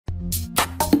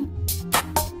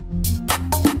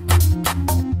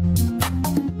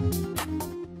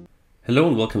Hello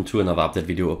and welcome to another update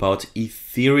video about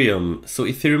Ethereum. So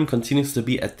Ethereum continues to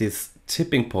be at this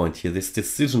tipping point here, this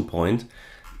decision point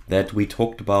that we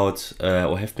talked about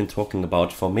or have been talking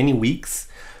about for many weeks,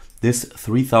 this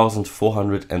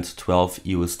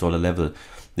 $3,412 level.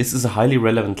 This is a highly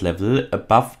relevant level.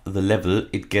 Above the level,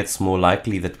 it gets more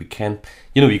likely that we can,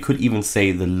 you could even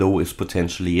say the low is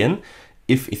potentially in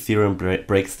if Ethereum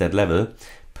breaks that level.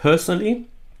 Personally,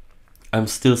 I'm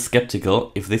still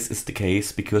skeptical if this is the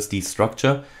case because the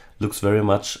structure looks very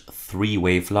much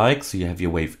three-wave-like. So you have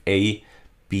your wave A,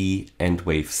 B, and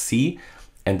wave C.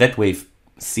 And that wave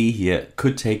C here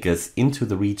could take us into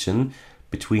the region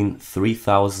between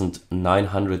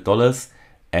 $3,900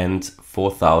 and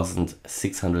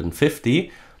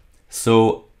 $4,650.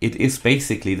 So it is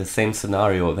basically the same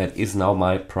scenario that is now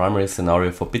my primary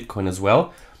scenario for Bitcoin as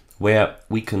well, where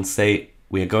we can say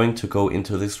we are going to go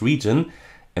into this region,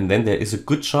 and then there is a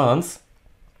good chance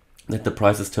that the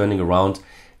price is turning around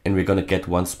and we're going to get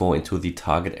once more into the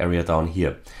target area down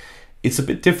here. It's a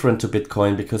bit different to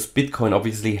Bitcoin because Bitcoin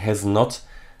obviously has not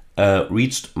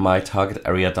reached my target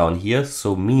area down here.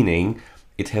 So meaning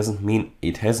it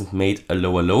hasn't made a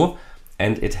lower low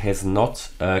and it has not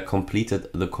completed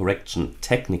the correction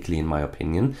technically, in my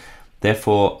opinion.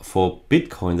 Therefore, for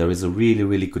Bitcoin, there is a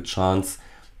really good chance,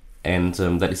 and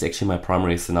that is actually my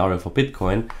primary scenario for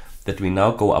Bitcoin, that we now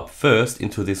go up first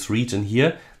into this region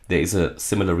here. There is a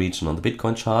similar region on the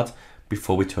Bitcoin chart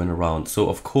before we turn around. So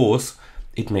of course,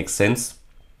 it makes sense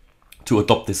to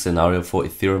adopt this scenario for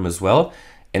Ethereum as well.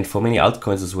 And for many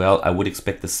altcoins as well, I would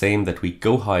expect the same, that we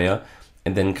go higher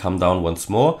and then come down once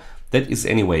more. That is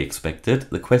anyway expected.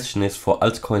 The question is for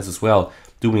altcoins as well,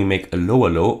 do we make a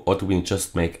lower low or do we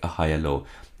just make a higher low?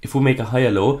 If we make a higher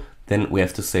low, then we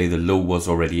have to say the low was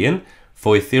already in.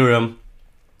 For Ethereum,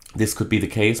 this could be the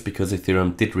case because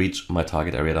Ethereum did reach my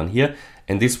target area down here.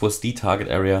 And this was the target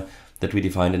area that we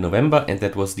defined in November. And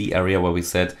that was the area where we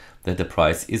said that the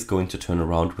price is going to turn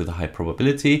around with a high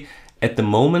probability. At the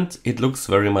moment, it looks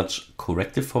very much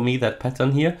corrective for me, that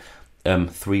pattern here.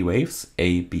 Three waves,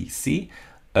 A, B, C,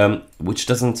 which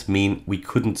doesn't mean we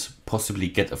couldn't possibly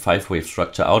get a 5-wave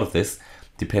structure out of this,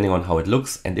 depending on how it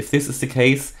looks. And if this is the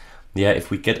case, yeah,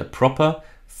 if we get a proper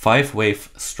 5-wave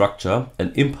structure,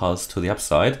 an impulse to the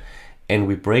upside, and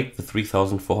we break the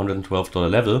 $3,412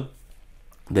 level,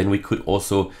 then we could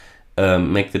also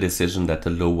make the decision that the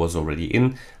low was already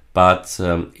in. But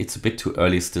it's a bit too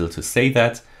early still to say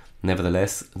that.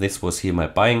 Nevertheless, this was here my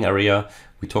buying area.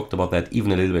 We talked about that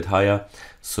even a little bit higher.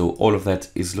 So all of that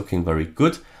is looking very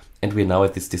good. And we're now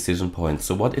at this decision point.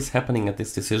 So what is happening at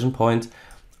this decision point?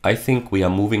 I think we are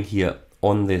moving here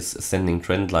on this ascending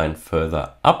trend line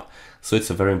further up. So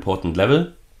it's a very important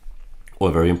level or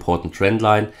a very important trend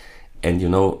line, and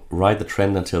ride the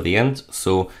trend until the end.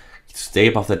 So stay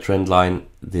above that trend line.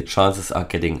 The chances are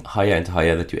getting higher and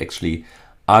higher that you actually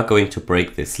are going to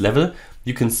break this level.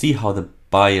 You can see how the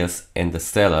buyers and the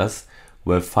sellers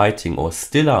were fighting, or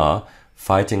still are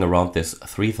fighting, around this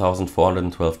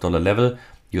 $3,412 level.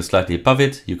 You're slightly above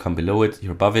it, you come below it,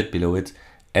 you're above it, below it,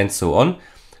 and so on.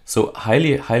 So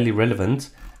highly relevant,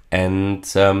 and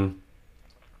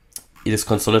it is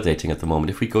consolidating at the moment.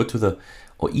 If we go to the,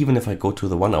 or even if I go to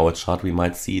the 1-hour chart, we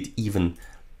might see it even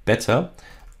better.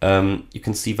 You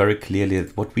can see very clearly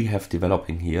that what we have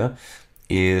developing here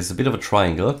is a bit of a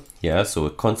triangle. Yeah, so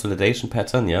a consolidation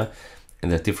pattern. Yeah,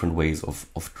 and there are different ways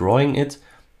of drawing it.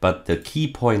 But the key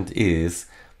point is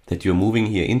that you're moving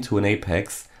here into an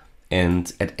apex,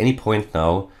 and at any point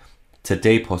now,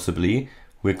 today possibly,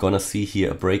 we're gonna see here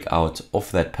a breakout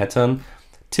of that pattern.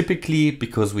 Typically,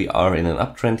 because we are in an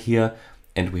uptrend here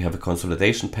and we have a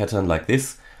consolidation pattern like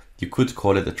this, you could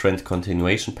call it a trend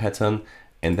continuation pattern,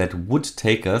 and that would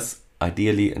take us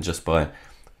ideally, and just by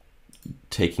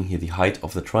taking here the height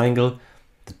of the triangle,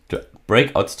 the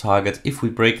breakout target, if we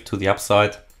break to the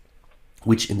upside,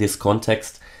 which in this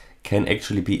context can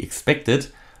actually be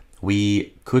expected,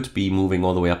 we could be moving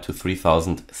all the way up to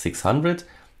 3,600,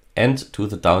 and to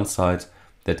the downside,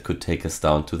 that could take us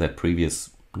down to that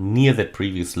near that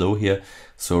previous low here,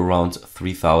 so around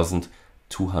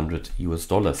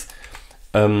 $3,200.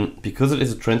 Because it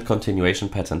is a trend continuation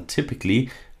pattern, typically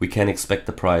we can expect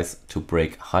the price to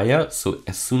break higher. So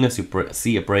as soon as you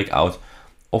see a breakout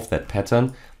of that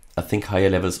pattern, I think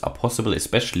higher levels are possible,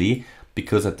 especially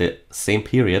because at the same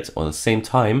period or the same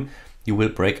time, you will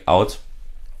break out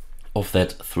of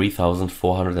that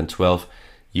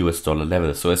 $3,412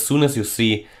 level. So as soon as you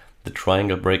see the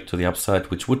triangle break to the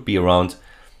upside, which would be around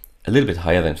a little bit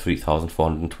higher than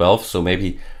 3,412, so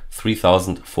maybe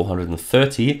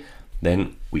 3,430,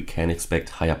 then we can expect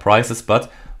higher prices.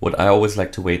 But what I always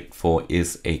like to wait for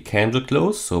is a candle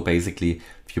close. So basically,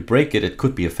 if you break it, it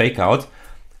could be a fake out.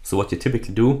 So what you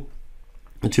typically do,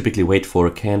 you typically wait for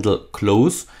a candle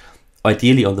close,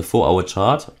 ideally on the 4-hour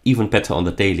chart, even better on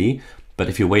the daily. But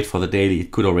if you wait for the daily,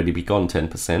 it could already be gone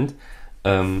 10%.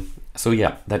 So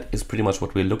yeah, that is pretty much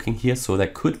what we're looking here. So there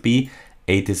could be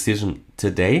a decision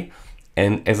today.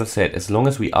 And as I said, as long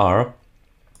as we are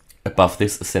above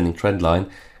this ascending trend line,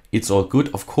 it's all good.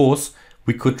 Of course,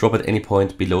 we could drop at any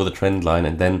point below the trend line,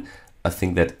 and then I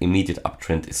think that immediate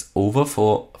uptrend is over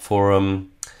for a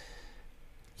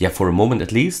moment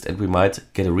at least, and we might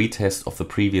get a retest of the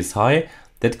previous high.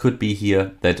 That could be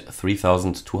here, that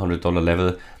 $3,200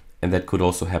 level, and that could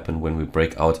also happen when we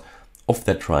break out of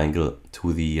that triangle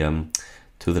to the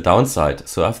downside.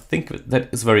 So I think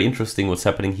that is very interesting what's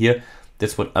happening here.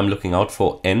 That's what I'm looking out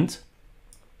for. And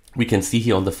we can see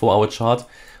here on the 4-hour chart,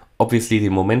 obviously the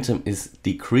momentum is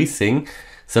decreasing.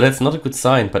 So that's not a good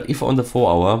sign. But if on the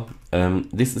 4-hour,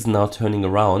 this is now turning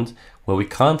around where we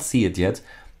can't see it yet.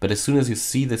 But as soon as you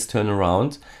see this turn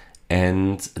around,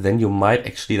 and then you might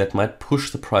actually, that might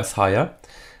push the price higher.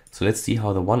 So let's see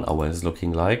how the 1-hour is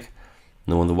looking like.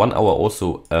 Now on the 1-hour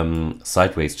also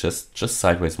sideways, just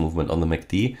sideways movement on the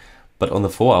MACD. But on the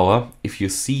 4-hour, if you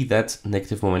see that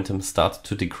negative momentum start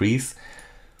to decrease,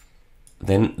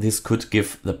 then this could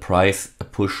give the price a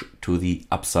push to the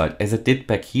upside, as it did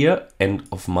back here end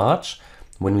of March.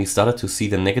 When we started to see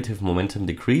the negative momentum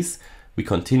decrease, we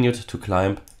continued to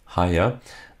climb higher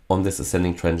on this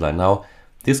ascending trend line. Now,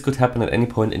 this could happen at any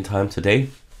point in time today.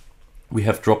 We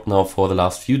have dropped now for the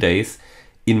last few days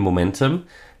in momentum,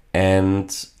 and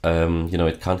you know,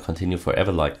 it can't continue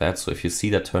forever like that. So if you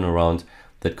see that turnaround,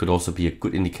 that could also be a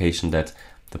good indication that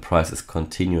the price is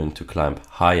continuing to climb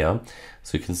higher.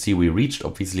 So you can see we reached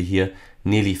obviously here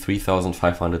nearly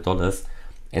 $3,500,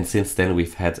 and since then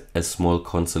we've had a small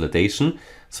consolidation.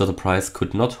 So the price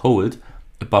could not hold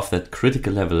above that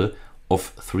critical level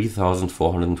of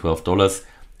 $3,412,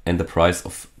 and the price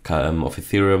of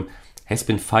Ethereum has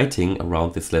been fighting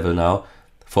around this level now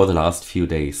for the last few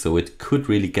days. So it could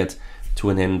really get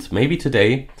to an end maybe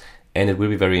today, and it will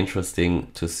be very interesting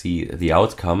to see the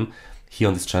outcome. Here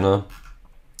on this channel,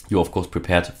 you're of course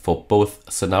prepared for both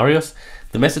scenarios.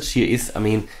 The message here is, I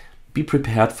mean, be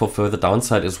prepared for further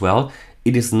downside as well.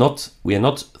 It is not, we are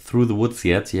not through the woods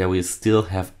yet. Yeah, we still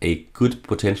have a good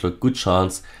potential, good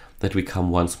chance that we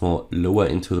come once more lower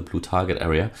into the blue target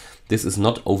area. This is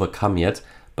not overcome yet,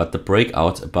 but the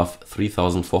breakout above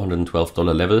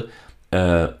 $3,412 level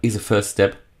is a first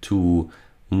step to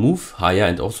move higher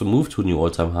and also move to new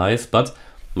all-time highs. But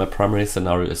my primary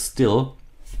scenario is still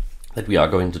that we are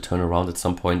going to turn around at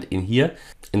some point in here.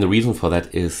 And the reason for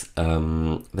that is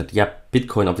that, yeah,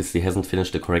 Bitcoin obviously hasn't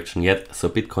finished the correction yet. So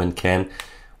Bitcoin can,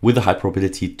 with a high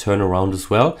probability, turn around as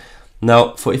well.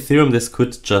 Now, for Ethereum, this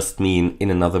could just mean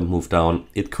in another move down,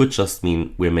 it could just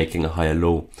mean we're making a higher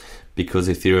low, because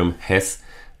Ethereum has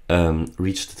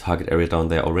reached the target area down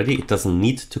there already. It doesn't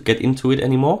need to get into it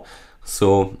anymore.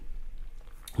 So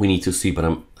we need to see, but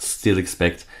I still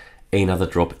expect another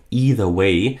drop either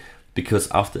way, because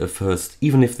after a first,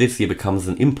 even if this here becomes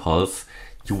an impulse,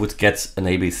 you would get an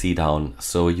ABC down.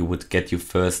 So you would get your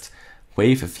first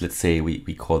wave. If let's say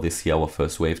we call this here our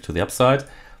first wave to the upside,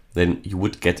 then you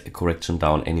would get a correction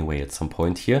down anyway at some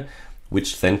point here,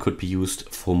 which then could be used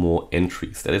for more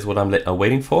entries. That is what I'm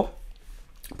waiting for,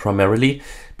 primarily,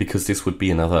 because this would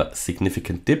be another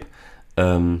significant dip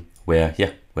where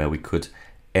we could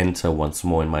enter once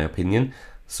more, in my opinion.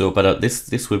 So, but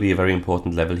this will be a very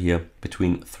important level here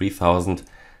between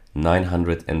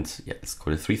 3,900 and, yeah, let's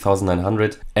call it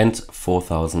 3,900 and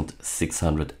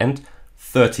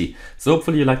 4,630. So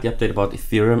hopefully you liked the update about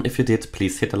Ethereum. If you did,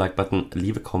 please hit the like button,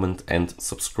 leave a comment and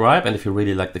subscribe. And if you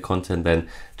really like the content, then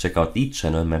check out the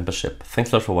channel membership.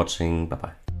 Thanks a lot for watching. Bye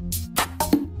bye.